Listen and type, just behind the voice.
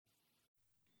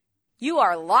You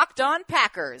are Locked On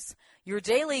Packers, your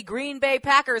daily Green Bay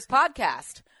Packers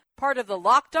podcast, part of the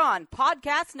Locked On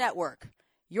Podcast Network,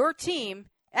 your team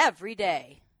every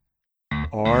day.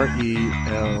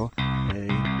 RELAX.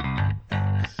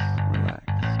 Relax.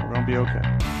 We're going to be okay.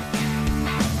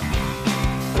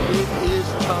 It is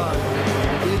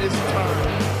time. It is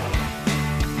time.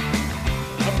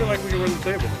 I feel like we can run the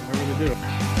table. I really do.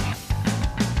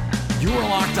 You are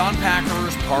Locked On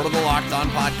Packers, part of the Locked On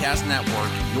Podcast Network,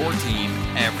 your team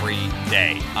every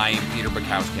day. I am Peter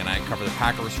Bukowski, and I cover the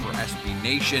Packers for SB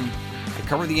Nation. I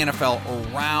cover the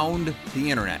NFL around the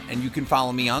internet, and you can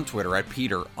follow me on Twitter at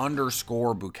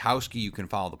Peter_Bukowski. You can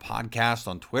follow the podcast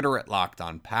on Twitter at Locked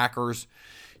On Packers.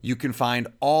 You can find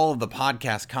all of the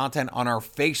podcast content on our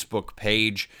Facebook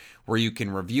page, where you can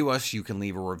review us, you can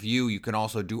leave a review, you can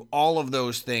also do all of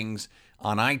those things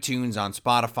on iTunes, on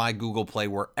Spotify, Google Play,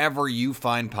 wherever you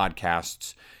find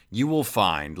podcasts, you will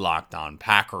find Locked On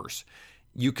Packers.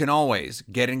 You can always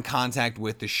get in contact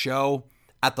with the show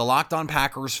at the Locked On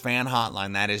Packers fan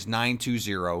hotline. That is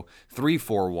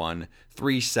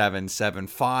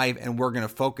 920-341-3775. And we're going to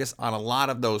focus on a lot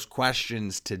of those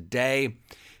questions today.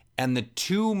 And the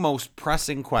two most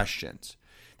pressing questions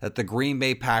that the Green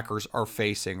Bay Packers are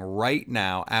facing right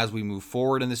now as we move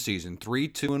forward in the season,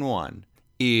 3-2-1,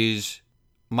 is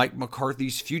Mike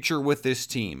McCarthy's future with this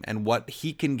team and what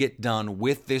he can get done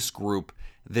with this group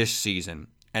this season.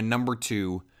 And number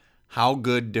two, how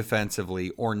good defensively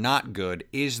or not good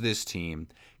is this team?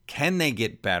 Can they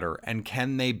get better, and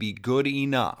can they be good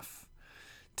enough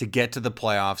to get to the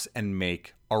playoffs and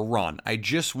make a run? I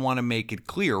just want to make it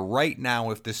clear right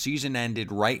now, if the season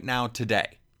ended right now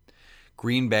today,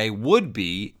 Green Bay would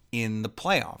be in the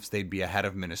playoffs. They'd be ahead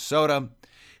of Minnesota.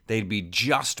 They'd be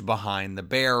just behind the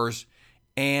Bears.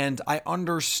 And I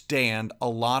understand a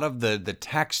lot of the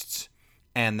texts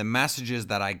and the messages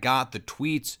that I got, the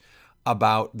tweets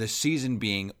about the season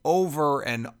being over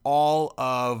and all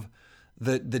of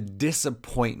the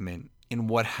disappointment in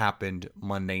what happened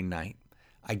Monday night.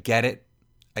 I get it.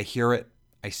 I hear it.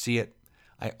 I see it.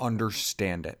 I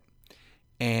understand it.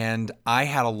 And I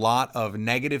had a lot of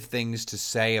negative things to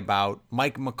say about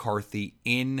Mike McCarthy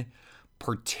in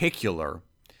particular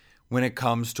when it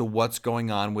comes to what's going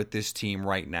on with this team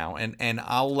right now. And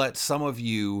I'll let some of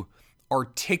you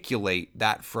articulate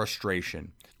that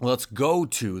frustration. Let's go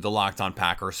to the Locked On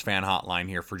Packers fan hotline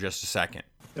here for just a second.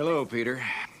 Hello, Peter.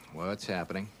 What's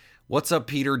happening? What's up,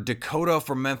 Peter? Dakota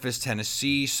from Memphis,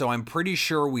 Tennessee. So I'm pretty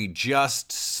sure we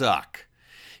just suck.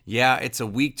 Yeah, it's a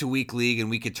week-to-week league, and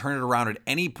we could turn it around at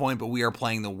any point, but we are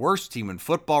playing the worst team in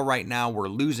football right now. We're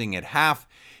losing at half.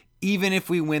 Even if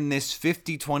we win this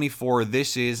 50-24,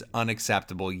 this is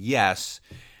unacceptable. Yes,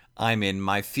 I'm in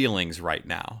my feelings right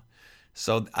now.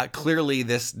 So clearly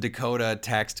this Dakota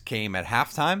text came at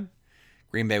halftime.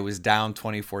 Green Bay was down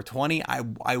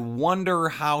 24-20. I wonder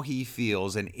how he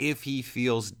feels and if he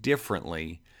feels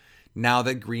differently now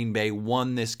that Green Bay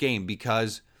won this game,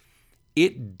 because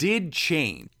it did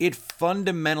change. It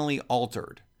fundamentally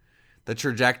altered the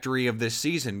trajectory of this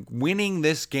season. Winning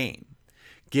this game,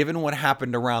 given what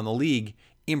happened around the league,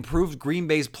 improved Green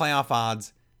Bay's playoff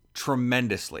odds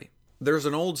tremendously. There's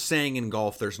an old saying in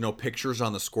golf, there's no pictures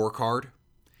on the scorecard.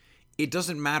 It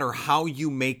doesn't matter how you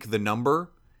make the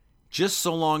number, just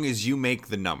so long as you make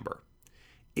the number.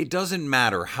 It doesn't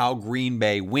matter how Green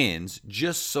Bay wins,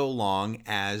 just so long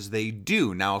as they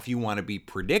do. Now, if you want to be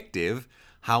predictive,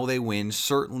 how they win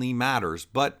certainly matters,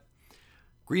 but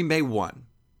Green Bay won.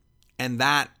 And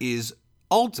that is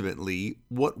ultimately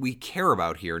what we care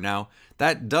about here. Now,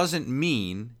 that doesn't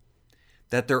mean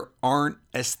that there aren't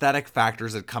aesthetic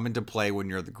factors that come into play when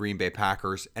you're the Green Bay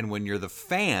Packers and when you're the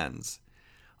fans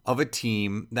of a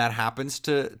team that happens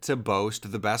to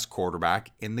boast the best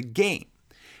quarterback in the game.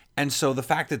 And so the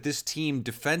fact that this team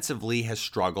defensively has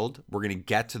struggled, we're going to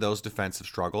get to those defensive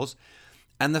struggles,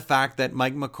 and the fact that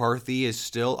Mike McCarthy is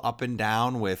still up and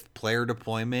down with player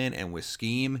deployment and with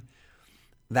scheme,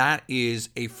 that is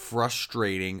a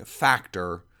frustrating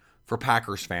factor for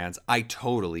Packers fans. I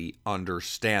totally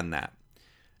understand that.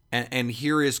 And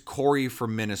here is Corey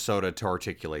from Minnesota to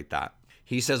articulate that.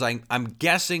 He says, I'm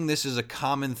guessing this is a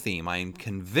common theme. I am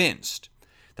convinced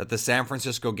that the San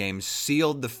Francisco game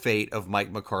sealed the fate of Mike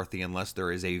McCarthy unless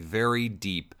there is a very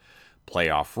deep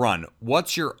playoff run.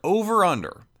 What's your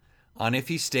over-under on if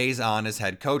he stays on as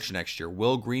head coach next year?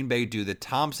 Will Green Bay do the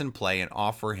Thompson play and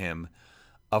offer him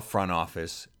a front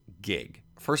office gig?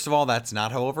 First of all, that's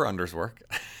not how over-unders work.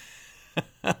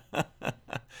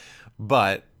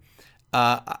 But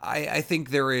I think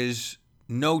there is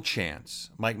no chance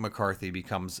Mike McCarthy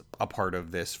becomes a part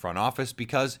of this front office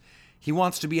because he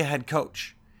wants to be a head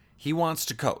coach. He wants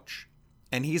to coach.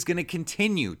 and he's going to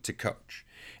continue to coach,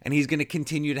 and he's going to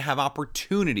continue to have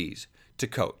opportunities to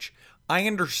coach. I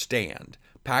understand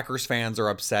Packers fans are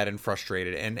upset and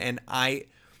frustrated, and I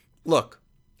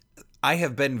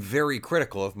have been very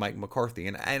critical of Mike McCarthy,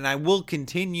 and I will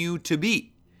continue to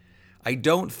be. I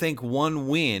don't think one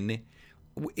win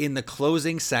in the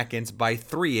closing seconds by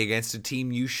 3 against a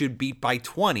team you should beat by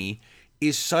 20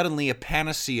 is suddenly a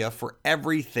panacea for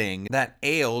everything that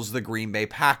ails the Green Bay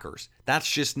Packers.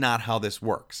 That's just not how this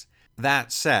works.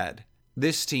 That said,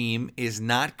 this team is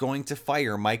not going to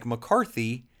fire Mike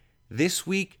McCarthy this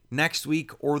week, next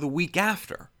week, or the week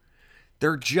after.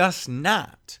 They're just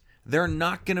not. They're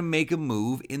not going to make a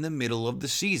move in the middle of the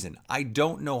season. I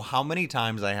don't know how many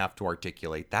times I have to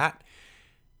articulate that.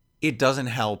 It doesn't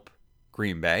help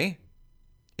Green Bay.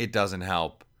 It doesn't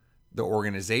help the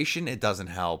organization. It doesn't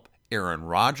help Aaron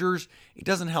Rodgers. It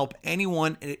doesn't help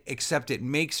anyone except it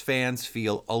makes fans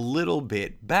feel a little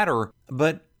bit better.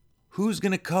 But who's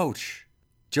going to coach?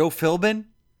 Joe Philbin?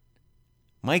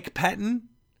 Mike Pettin?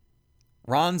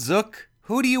 Ron Zook?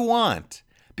 Who do you want?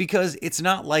 Because it's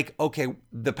not like, okay,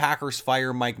 the Packers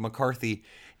fire Mike McCarthy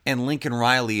and Lincoln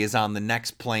Riley is on the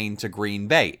next plane to Green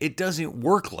Bay. It doesn't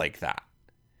work like that.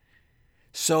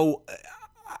 So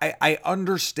I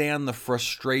understand the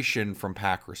frustration from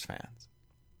Packers fans.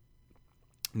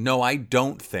 No, I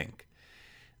don't think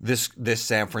this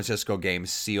San Francisco game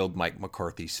sealed Mike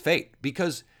McCarthy's fate,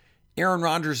 because Aaron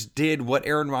Rodgers did what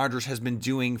Aaron Rodgers has been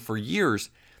doing for years,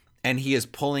 and he is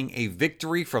pulling a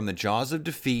victory from the jaws of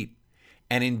defeat,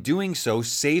 and in doing so,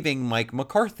 saving Mike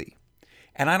McCarthy.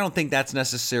 And I don't think that's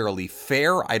necessarily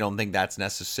fair. I don't think that's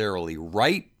necessarily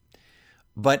right.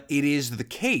 But it is the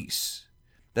case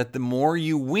that the more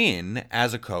you win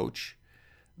as a coach,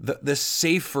 the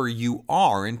safer you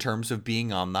are in terms of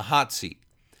being on the hot seat.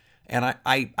 And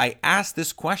I asked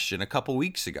this question a couple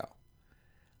weeks ago.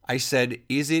 I said,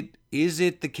 is it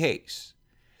the case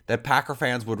that Packer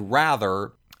fans would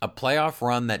rather a playoff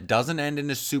run that doesn't end in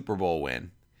a Super Bowl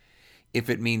win if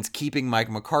it means keeping Mike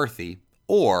McCarthy,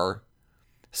 or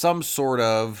some sort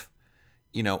of,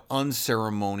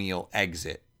 unceremonial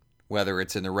exit, whether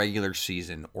it's in the regular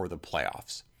season or the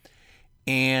playoffs?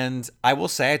 And I will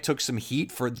say I took some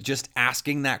heat for just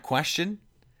asking that question.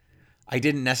 I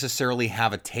didn't necessarily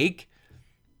have a take.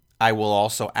 I will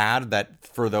also add that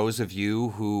for those of you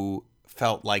who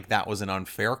felt like that was an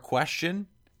unfair question,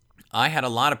 I had a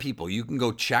lot of people. You can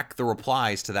go check the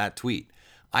replies to that tweet.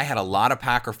 I had a lot of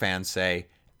Packer fans say,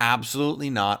 absolutely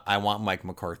not. I want Mike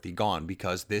McCarthy gone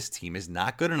because this team is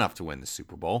not good enough to win the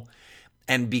Super Bowl.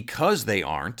 And because they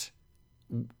aren't,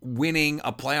 winning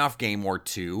a playoff game or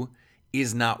two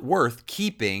is not worth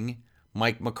keeping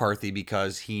Mike McCarthy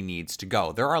because he needs to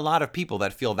go. There are a lot of people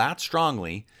that feel that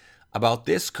strongly about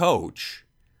this coach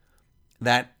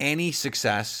that any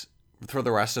success for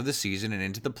the rest of the season and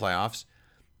into the playoffs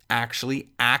actually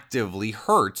actively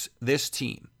hurts this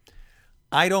team.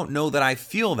 I don't know that I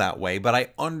feel that way, but I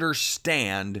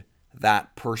understand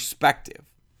that perspective.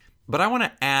 But I want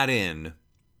to add in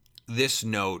this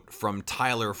note from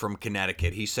Tyler from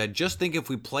Connecticut. He said, just think if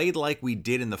we played like we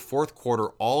did in the fourth quarter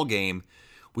all game,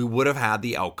 we would have had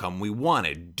the outcome we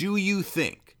wanted. Do you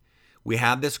think we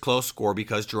had this close score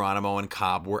because Geronimo and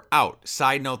Cobb were out?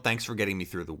 Side note, thanks for getting me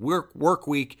through the work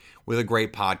week with a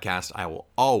great podcast. I will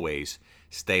always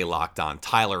stay locked on.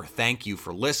 Tyler, thank you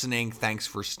for listening. Thanks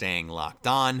for staying locked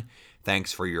on.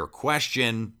 Thanks for your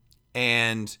question.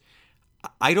 And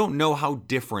I don't know how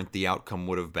different the outcome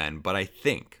would have been, but I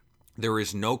think there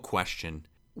is no question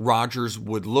Rodgers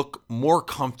would look more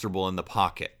comfortable in the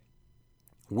pocket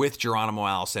with Geronimo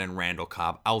Allison and Randall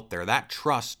Cobb out there. That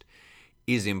trust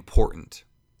is important.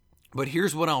 But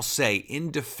here's what I'll say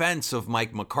in defense of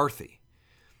Mike McCarthy.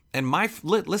 And my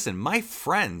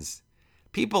friends,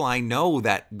 people I know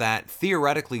that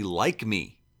theoretically like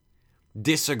me,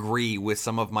 disagree with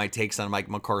some of my takes on Mike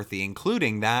McCarthy,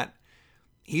 including that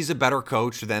he's a better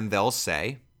coach than they'll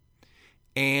say.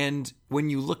 And when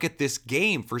you look at this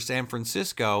game for San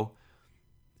Francisco,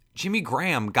 Jimmy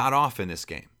Graham got off in this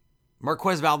game.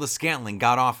 Marquez Valdes-Scantling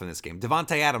got off in this game.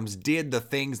 Davante Adams did the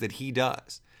things that he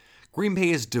does. Green Bay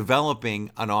is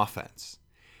developing an offense,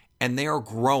 and they are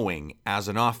growing as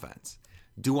an offense.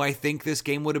 Do I think this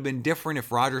game would have been different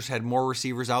if Rodgers had more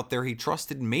receivers out there he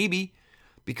trusted? Maybe,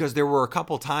 because there were a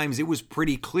couple times it was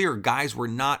pretty clear guys were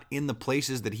not in the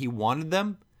places that he wanted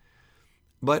them.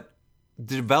 But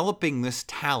developing this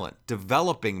talent,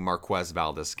 developing Marquez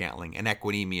Valdes-Scantling and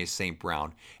Equanimeous St.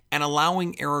 Brown, and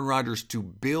allowing Aaron Rodgers to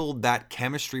build that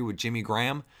chemistry with Jimmy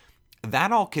Graham,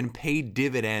 that all can pay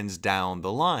dividends down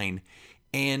the line.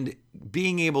 And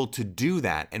being able to do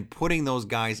that and putting those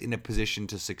guys in a position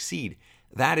to succeed,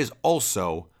 That is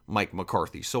also Mike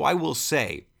McCarthy. So I will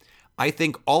say, I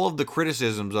think all of the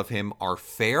criticisms of him are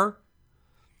fair,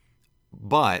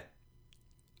 but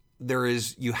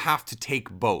you have to take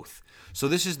both. So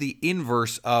this is the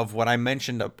inverse of what I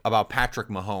mentioned about Patrick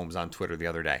Mahomes on Twitter the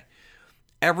other day.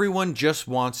 Everyone just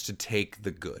wants to take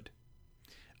the good.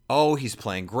 Oh, he's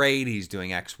playing great. He's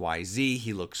doing X, Y, Z.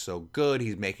 He looks so good.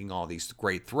 He's making all these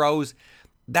great throws.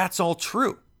 That's all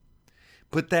true.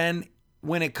 But then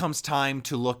when it comes time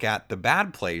to look at the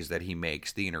bad plays that he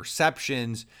makes, the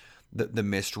interceptions, the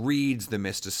missed reads, the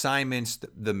missed assignments,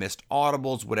 the missed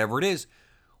audibles, whatever it is,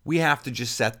 we have to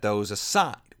just set those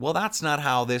aside. Well, that's not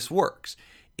how this works.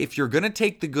 If you're going to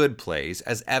take the good plays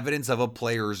as evidence of a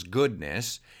player's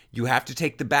goodness, you have to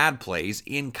take the bad plays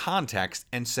in context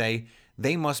and say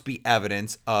they must be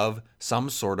evidence of some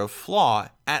sort of flaw,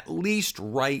 at least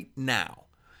right now.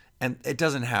 And it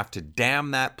doesn't have to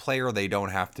damn that player. They don't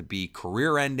have to be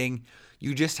career-ending.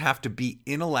 You just have to be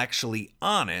intellectually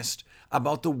honest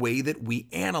about the way that we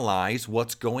analyze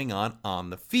what's going on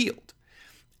the field.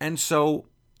 And so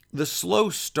the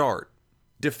slow start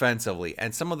defensively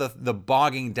and some of the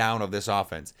bogging down of this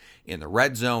offense in the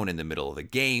red zone, in the middle of the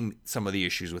game, some of the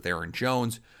issues with Aaron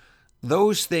Jones,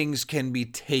 those things can be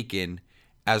taken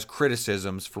as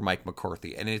criticisms for Mike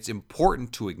McCarthy. And it's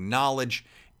important to acknowledge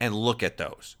and look at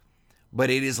those. But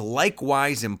it is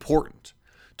likewise important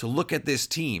to look at this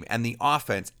team and the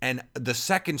offense and the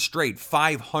second straight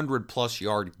 500-plus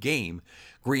yard game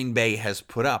Green Bay has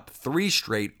put up, 3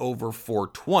 straight over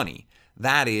 420.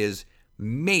 That is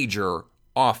major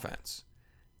offense.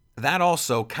 That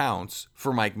also counts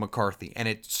for Mike McCarthy, and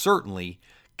it certainly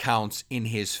counts in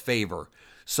his favor.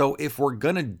 So if we're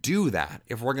going to do that,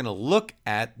 if we're going to look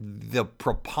at the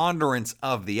preponderance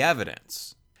of the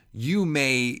evidence, you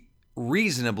may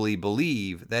reasonably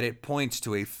believe that it points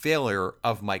to a failure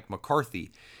of Mike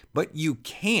McCarthy. But you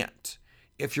can't,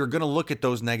 if you're going to look at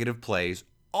those negative plays,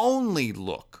 only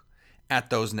look at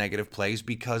those negative plays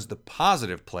because the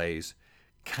positive plays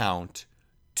count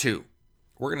too.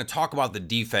 We're going to talk about the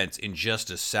defense in just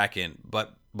a second,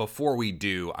 but before we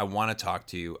do, I want to talk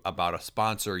to you about a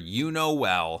sponsor you know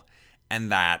well,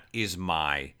 and that is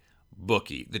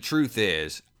MyBookie. The truth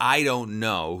is, I don't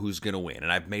know who's going to win,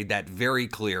 and I've made that very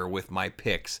clear with my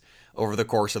picks over the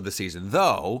course of the season,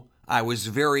 though I was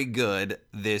very good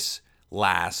this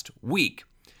last week.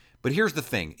 But here's the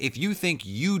thing. If you think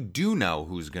you do know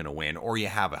who's going to win, or you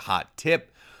have a hot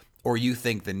tip, or you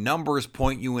think the numbers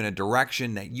point you in a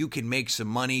direction that you can make some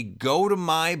money, go to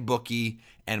MyBookie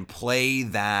and play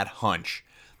that hunch.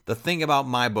 The thing about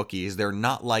MyBookie is they're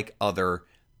not like other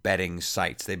betting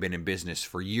sites. They've been in business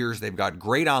for years. They've got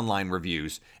great online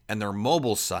reviews, and their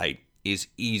mobile site is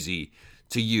easy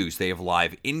to use. They have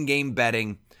live in-game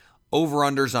betting,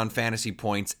 over-unders on fantasy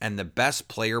points, and the best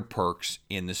player perks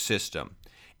in the system.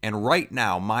 And right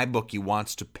now, MyBookie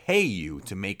wants to pay you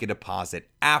to make a deposit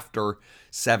after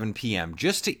 7 p.m.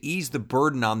 just to ease the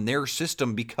burden on their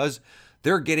system because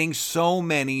they're getting so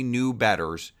many new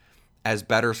bettors as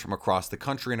bettors from across the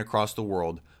country and across the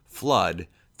world flood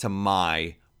to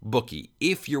MyBookie.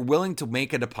 If you're willing to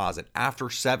make a deposit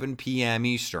after 7 p.m.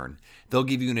 Eastern, they'll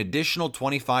give you an additional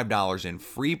 $25 in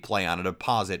free play on a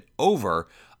deposit over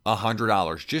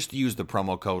 $100. Just use the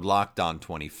promo code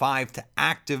LOCKEDON25 to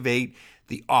activate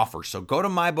the offer. So go to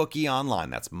MyBookie online,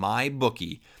 that's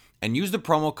MyBookie, and use the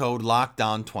promo code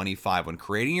LOCKEDON25 when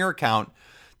creating your account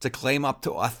to claim up to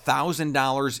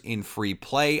 $1,000 in free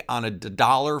play on a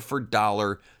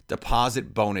dollar-for-dollar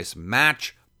deposit bonus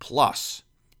match. Plus,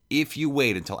 if you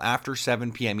wait until after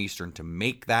 7 p.m. Eastern to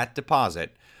make that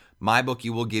deposit,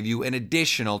 MyBookie will give you an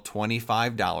additional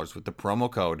 $25 with the promo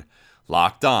code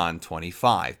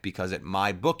LOCKEDON25, because at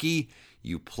MyBookie,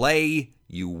 you play,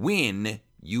 you win,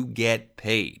 you get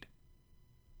paid.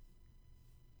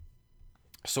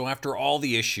 So after all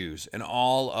the issues and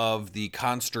all of the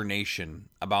consternation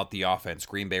about the offense,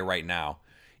 Green Bay right now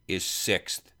is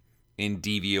 6th in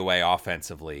DVOA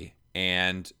offensively,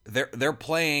 and they're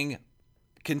playing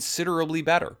considerably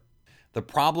better. The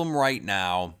problem right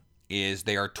now is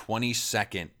they are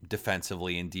 22nd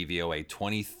defensively in DVOA,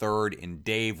 23rd in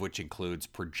Dave, which includes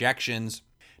projections.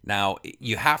 Now,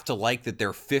 you have to like that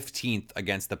they're 15th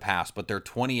against the pass, but they're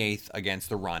 28th against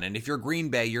the run. And if you're Green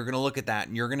Bay, you're going to look at that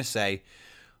and you're going to say,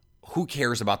 who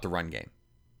cares about the run game?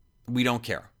 We don't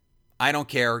care. I don't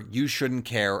care. You shouldn't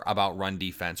care about run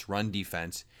defense. Run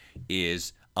defense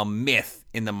is a myth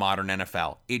in the modern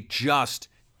NFL. It just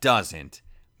doesn't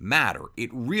matter. It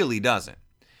really doesn't.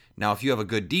 Now, if you have a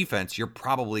good defense, you're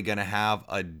probably going to have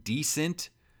a decent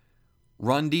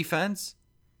run defense.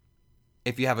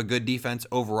 if you have a good defense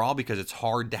overall, because it's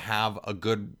hard to have a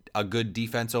good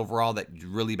defense overall that's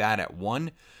really bad at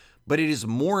one. But it is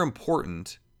more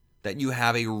important that you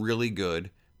have a really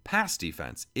good pass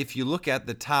defense. If you look at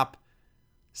the top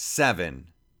 7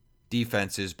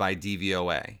 defenses by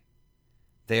DVOA,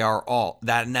 they are all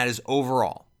that, and that is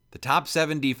overall. The top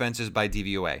 7 defenses by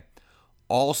DVOA,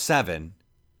 all 7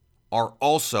 are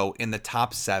also in the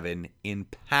top 7 in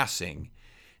passing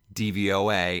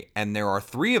DVOA, and there are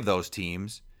 3 of those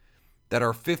teams that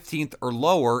are 15th or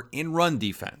lower in run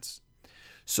defense.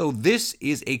 So this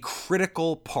is a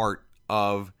critical part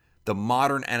of the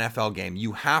modern NFL game.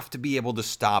 You have to be able to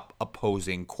stop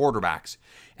opposing quarterbacks,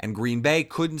 and Green Bay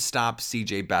couldn't stop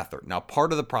CJ Beathard. Now,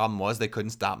 part of the problem was they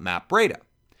couldn't stop Matt Breida.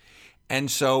 And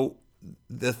so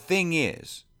the thing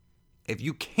is, if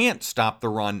you can't stop the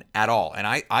run at all, and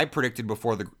I predicted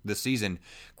before the season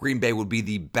Green Bay would be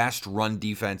the best run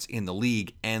defense in the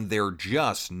league, and they're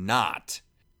just not.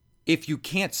 If you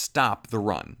can't stop the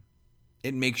run,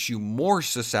 it makes you more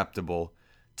susceptible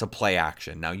to play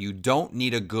action. Now, you don't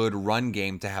need a good run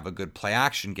game to have a good play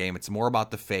action game. It's more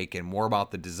about the fake and more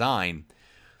about the design.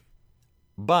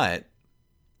 But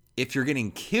if you're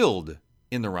getting killed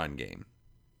in the run game,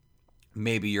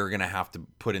 maybe you're going to have to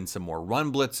put in some more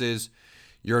run blitzes.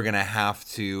 You're going to have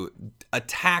to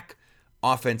attack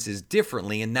offenses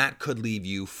differently, and that could leave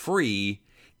you free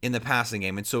in the passing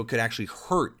game. And so it could actually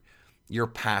hurt your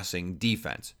passing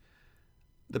defense.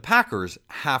 The Packers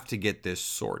have to get this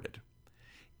sorted.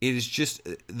 It is just,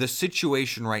 the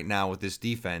situation right now with this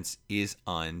defense is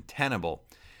untenable.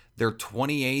 They're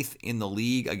 28th in the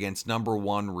league against number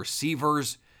 1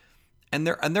 receivers. And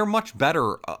they're much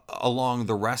better along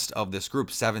the rest of this group.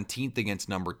 17th against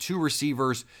number 2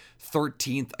 receivers,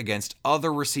 13th against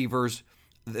other receivers.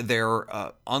 They're,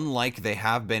 unlike they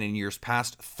have been in years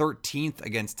past, 13th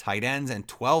against tight ends and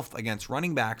 12th against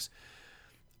running backs.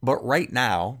 But right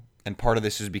now, and part of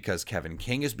this is because Kevin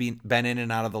King has been in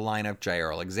and out of the lineup,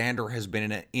 Jair Alexander has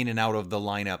been in and out of the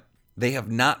lineup, they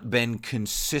have not been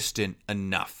consistent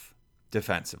enough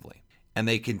defensively. And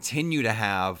they continue to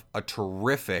have a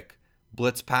terrific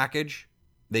blitz package.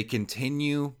 They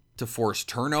continue to force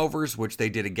turnovers, which they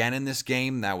did again in this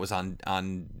game. That was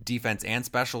on defense and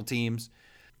special teams.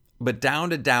 But down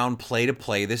to down, play to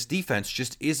play, this defense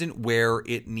just isn't where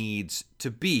it needs to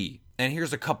be. And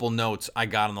here's a couple notes I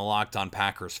got on the Locked On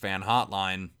Packers fan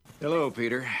hotline. Hello,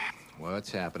 Peter.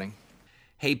 What's happening?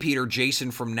 Hey, Peter, Jason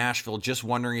from Nashville. Just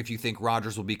wondering if you think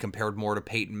Rodgers will be compared more to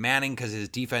Peyton Manning because his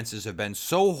defenses have been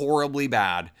so horribly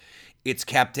bad. It's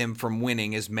kept him from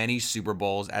winning as many Super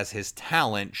Bowls as his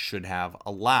talent should have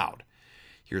allowed.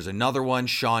 Here's another one,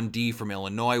 Sean D. from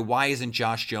Illinois. Why isn't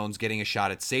Josh Jones getting a shot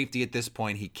at safety at this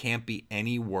point? He can't be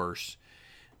any worse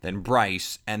than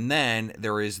Bryce. And then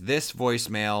there is this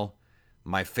voicemail,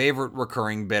 my favorite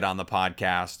recurring bit on the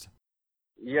podcast.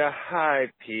 Yeah,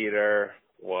 hi, Peter.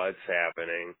 What's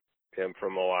happening? Tim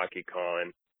from Milwaukee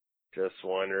calling. Just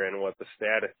wondering what the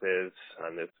status is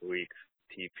on this week's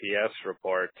TPS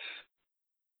reports.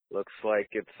 Looks like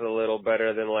it's a little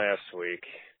better than last week.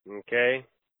 Okay?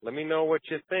 Let me know what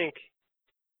you think.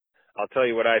 I'll tell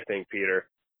you what I think, Peter.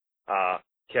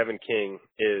 Kevin King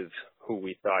is who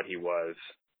we thought he was.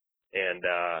 And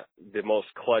the most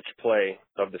clutch play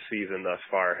of the season thus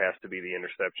far has to be the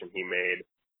interception he made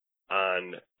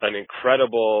on an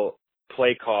incredible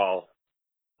play call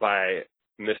by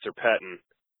Mr. Pettin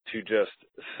to just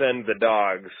send the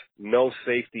dogs, no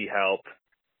safety help.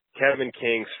 Kevin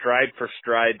King stride for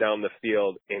stride down the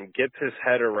field and gets his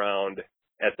head around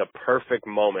at the perfect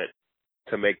moment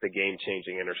to make the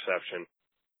game-changing interception.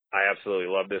 I absolutely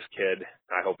love this kid.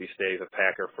 I hope he stays a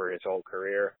Packer for his whole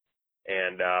career.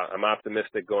 And I'm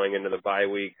optimistic going into the bye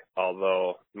week,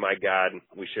 although, my God,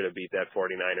 we should have beat that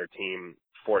 49er team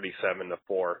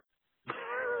 47-4.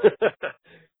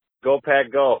 Go,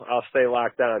 Pack, go. I'll stay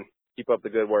locked on. Keep up the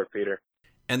good work, Peter.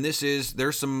 And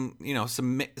there's some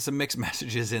mixed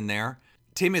messages in there.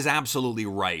 Tim is absolutely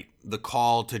right. The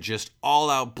call to just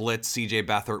all-out blitz CJ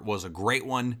Beathard was a great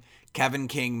one. Kevin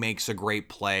King makes a great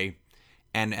play.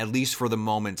 And at least for the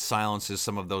moment, silences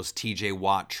some of those TJ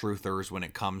Watt truthers when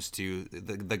it comes to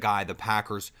the guy the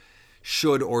Packers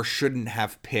should or shouldn't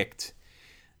have picked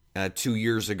 2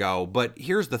 years ago. But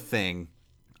here's the thing.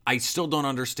 I still don't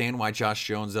understand why Josh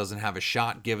Jones doesn't have a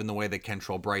shot given the way that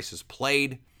Kentrell Bryce has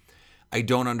played. I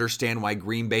don't understand why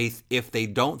Green Bay, if they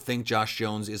don't think Josh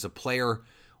Jones is a player,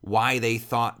 why they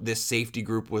thought this safety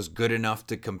group was good enough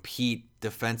to compete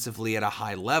defensively at a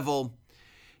high level.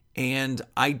 And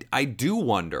I do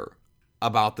wonder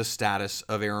about the status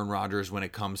of Aaron Rodgers when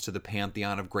it comes to the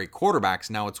pantheon of great quarterbacks.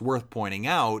 Now, it's worth pointing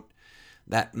out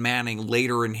that Manning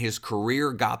later in his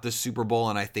career got the Super Bowl,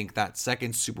 and I think that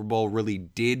second Super Bowl really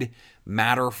did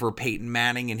matter for Peyton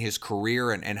Manning in his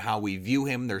career and how we view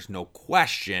him. There's no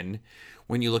question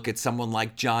when you look at someone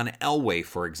like John Elway,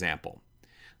 for example.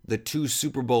 The 2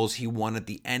 Super Bowls he won at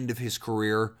the end of his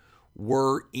career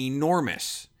were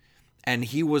enormous, and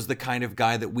he was the kind of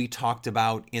guy that we talked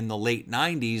about in the late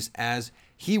 90s as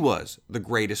he was the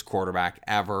greatest quarterback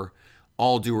ever.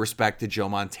 All due respect to Joe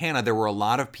Montana, there were a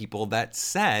lot of people that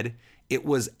said it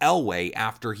was Elway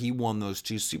after he won those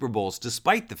 2 Super Bowls,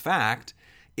 despite the fact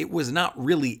it was not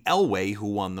really Elway who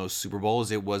won those Super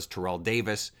Bowls. It was Terrell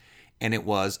Davis, and it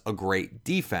was a great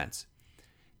defense.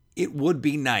 It would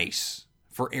be nice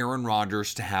for Aaron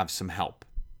Rodgers to have some help,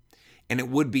 and it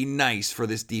would be nice for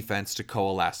this defense to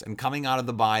coalesce. And coming out of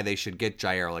the bye, they should get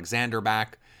Jair Alexander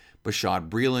back. Bashaud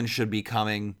Breeland should be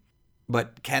coming.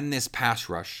 But can this pass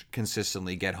rush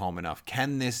consistently get home enough?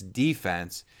 Can this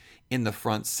defense in the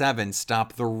front 7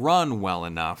 stop the run well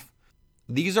enough?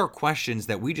 These are questions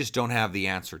that we just don't have the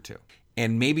answer to.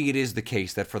 And maybe it is the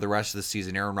case that for the rest of the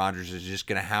season, Aaron Rodgers is just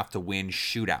going to have to win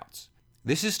shootouts.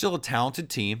 This is still a talented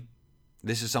team.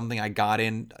 This is something I got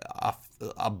in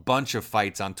a bunch of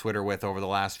fights on Twitter with over the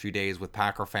last few days with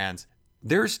Packer fans.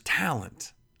 There's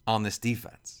talent on this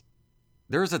defense.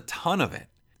 There's a ton of it.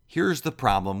 Here's the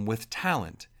problem with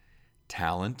talent.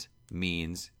 Talent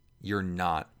means you're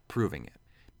not proving it.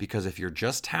 Because if you're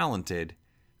just talented,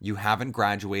 you haven't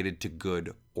graduated to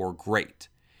good or great.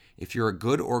 If you're a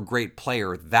good or great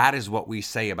player, that is what we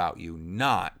say about you,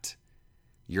 not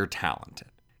you're talented.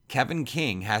 Kevin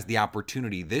King has the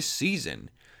opportunity this season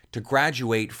to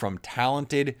graduate from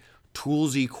talented,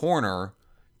 toolsy corner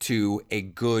to a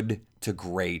good to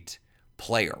great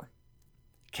player.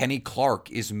 Kenny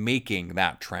Clark is making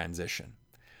that transition.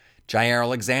 Jair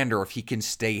Alexander, if he can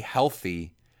stay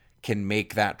healthy, can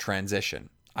make that transition.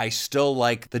 I still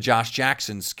like the Josh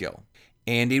Jackson skill.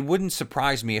 And it wouldn't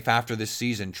surprise me if after this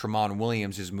season, Tramon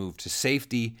Williams is moved to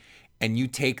safety, and you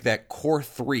take that core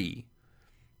 3,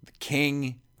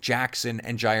 King, Jackson,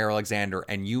 and Jair Alexander,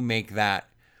 and you make that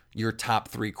your top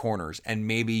 3 corners. And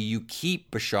maybe you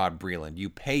keep Bashaud Breeland. You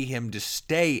pay him to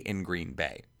stay in Green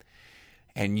Bay.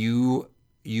 And you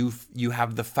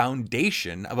have the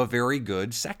foundation of a very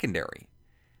good secondary.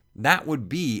 That would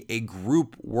be a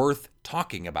group worth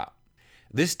talking about.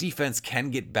 This defense can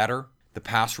get better. The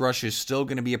pass rush is still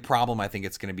going to be a problem. I think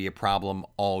it's going to be a problem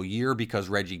all year because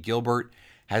Reggie Gilbert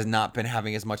has not been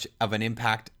having as much of an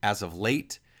impact as of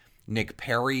late. Nick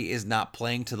Perry is not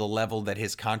playing to the level that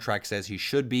his contract says he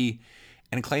should be.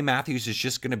 And Clay Matthews is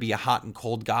just going to be a hot and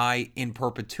cold guy in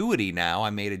perpetuity now. I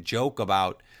made a joke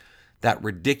about that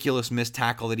ridiculous missed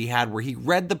tackle that he had where he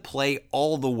read the play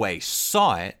all the way,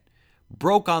 saw it,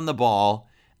 broke on the ball,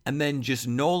 and then just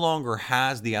no longer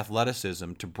has the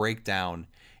athleticism to break down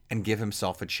and give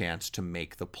himself a chance to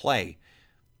make the play.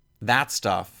 That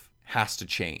stuff has to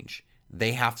change.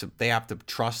 They have to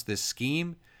trust this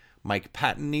scheme. Mike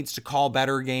Patton needs to call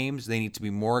better games. They need to be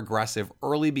more aggressive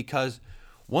early because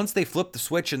once they flip the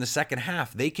switch in the second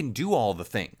half, they can do all the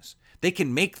things. They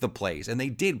can make the plays, and they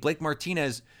did. Blake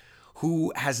Martinez,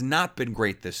 who has not been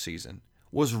great this season,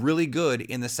 was really good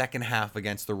in the second half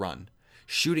against the run,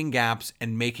 shooting gaps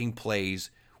and making plays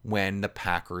when the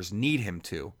Packers need him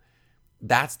to.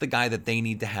 That's the guy that they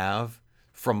need to have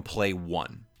from play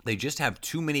 1. They just have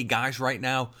too many guys right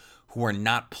now who are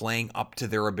not playing up to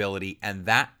their ability, and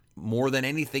that, more than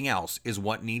anything else, is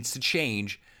what needs to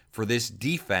change for this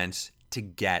defense to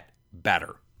get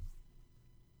better.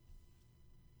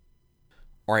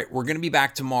 All right, we're going to be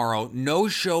back tomorrow. No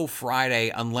show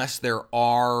Friday unless there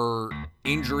are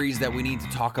injuries that we need to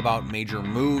talk about, major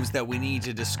moves that we need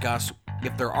to discuss.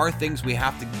 If there are things we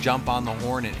have to jump on the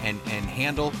horn and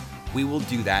handle, we will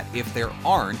do that. If there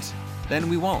aren't, then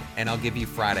we won't. And I'll give you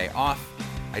Friday off.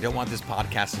 I don't want this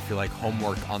podcast to feel like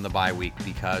homework on the bye week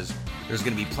because there's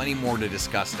going to be plenty more to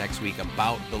discuss next week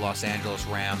about the Los Angeles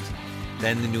Rams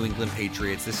than the New England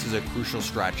Patriots. This is a crucial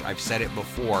stretch. I've said it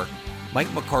before.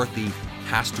 Mike McCarthy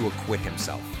has to acquit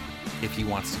himself if he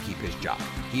wants to keep his job.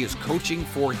 He is coaching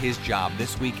for his job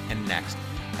this week and next.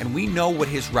 And we know what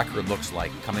his record looks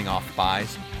like coming off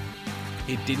buys.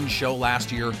 It didn't show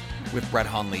last year with Brett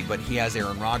Hundley, but he has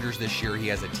Aaron Rodgers this year. He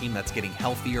has a team that's getting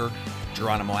healthier.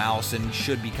 Geronimo Allison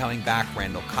should be coming back.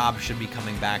 Randall Cobb should be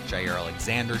coming back. Jair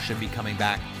Alexander should be coming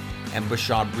back. And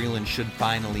Bashaud Breeland should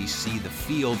finally see the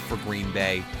field for Green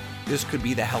Bay. This could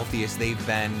be the healthiest they've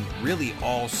been really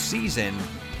all season.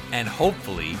 And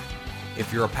hopefully,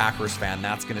 if you're a Packers fan,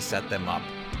 that's going to set them up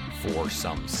for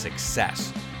some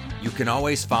success. You can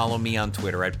always follow me on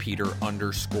Twitter at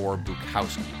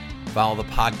Peter_Bukowski. Follow the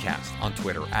podcast on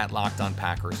Twitter at Locked On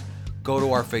Packers. go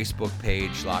to our Facebook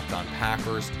page, Locked On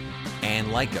Packers,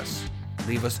 and like us.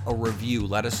 Leave us a review.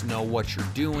 Let us know what you're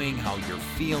doing, how you're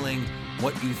feeling,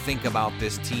 what you think about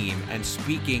this team. And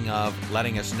speaking of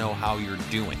letting us know how you're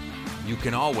doing, you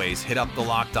can always hit up the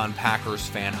Locked On Packers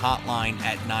fan hotline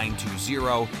at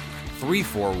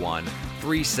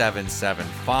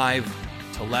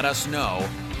 920-341-3775 to let us know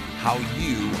how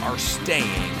you are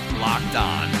staying locked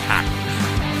on Packers.